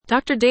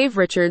Dr. Dave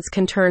Richards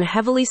can turn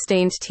heavily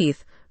stained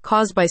teeth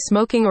caused by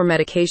smoking or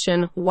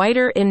medication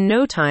whiter in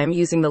no time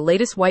using the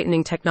latest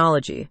whitening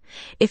technology.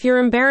 If you're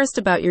embarrassed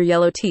about your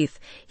yellow teeth,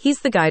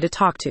 he's the guy to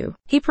talk to.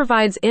 He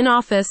provides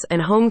in-office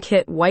and home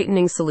kit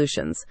whitening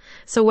solutions.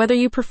 So whether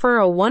you prefer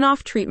a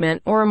one-off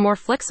treatment or a more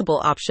flexible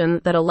option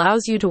that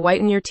allows you to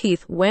whiten your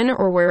teeth when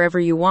or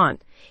wherever you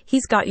want,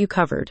 he's got you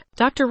covered.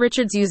 Dr.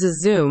 Richards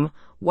uses Zoom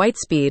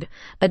Whitespeed,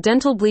 a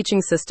dental bleaching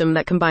system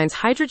that combines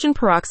hydrogen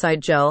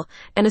peroxide gel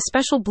and a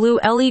special blue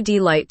LED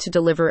light to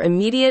deliver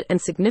immediate and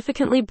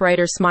significantly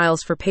brighter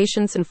smiles for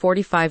patients in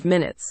 45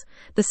 minutes.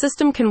 The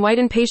system can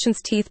whiten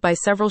patients' teeth by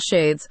several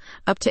shades,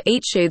 up to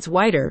 8 shades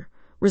whiter,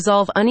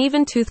 resolve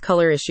uneven tooth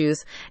color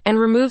issues, and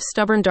remove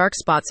stubborn dark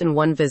spots in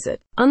one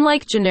visit.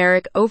 Unlike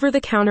generic,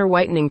 over-the-counter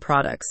whitening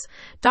products,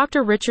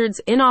 Dr.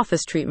 Richards'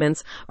 in-office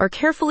treatments are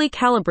carefully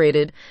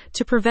calibrated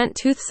to prevent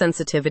tooth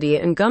sensitivity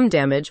and gum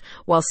damage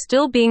while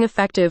still being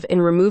effective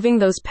in removing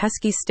those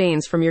pesky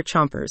stains from your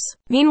chompers.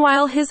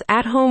 Meanwhile, his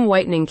at-home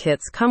whitening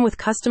kits come with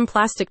custom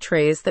plastic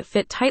trays that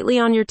fit tightly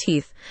on your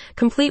teeth,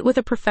 complete with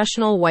a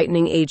professional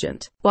whitening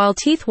agent. While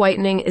teeth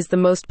whitening is the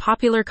most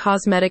popular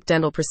cosmetic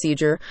dental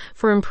procedure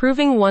for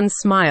improving one's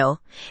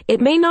smile,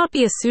 it may not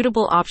be a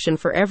suitable option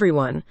for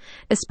everyone,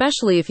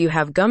 especially if you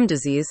have gum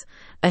disease,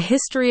 a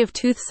history of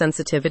tooth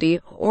sensitivity,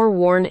 or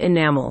worn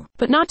enamel.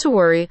 But not to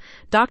worry,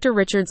 Dr.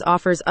 Richards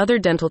offers other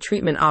dental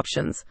treatment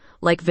options,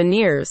 like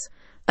veneers,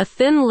 a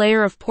thin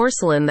layer of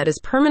porcelain that is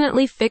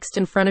permanently fixed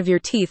in front of your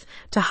teeth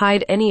to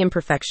hide any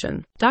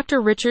imperfection. Dr.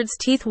 Richards'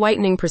 teeth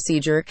whitening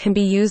procedure can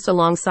be used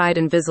alongside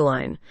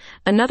Invisalign,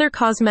 another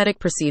cosmetic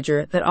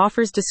procedure that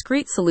offers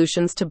discreet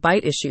solutions to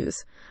bite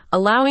issues,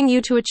 allowing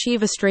you to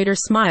achieve a straighter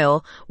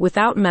smile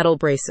without metal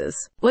braces.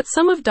 What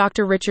some of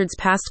Dr. Richards'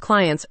 past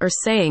clients are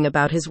saying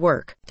about his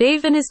work.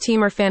 Dave and his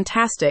team are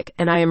fantastic,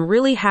 and I am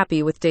really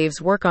happy with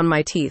Dave's work on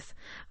my teeth.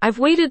 I've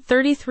waited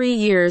 33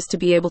 years to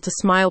be able to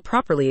smile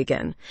properly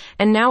again,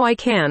 and now I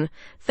can,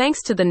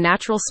 thanks to the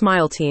Natural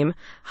Smile team.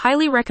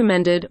 Highly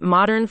recommended,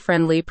 modern,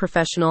 friendly,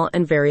 professional,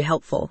 and very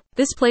helpful.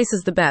 This place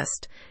is the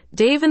best.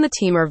 Dave and the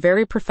team are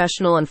very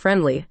professional and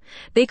friendly.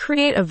 They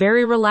create a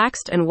very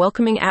relaxed and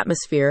welcoming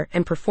atmosphere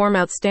and perform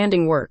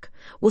outstanding work.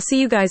 We'll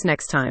see you guys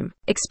next time.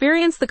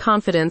 Experience the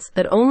confidence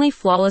that only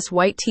flawless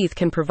white teeth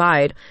can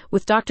provide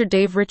with Dr.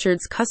 Dave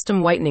Richards'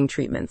 custom whitening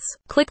treatments.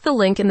 Click the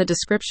link in the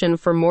description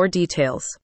for more details.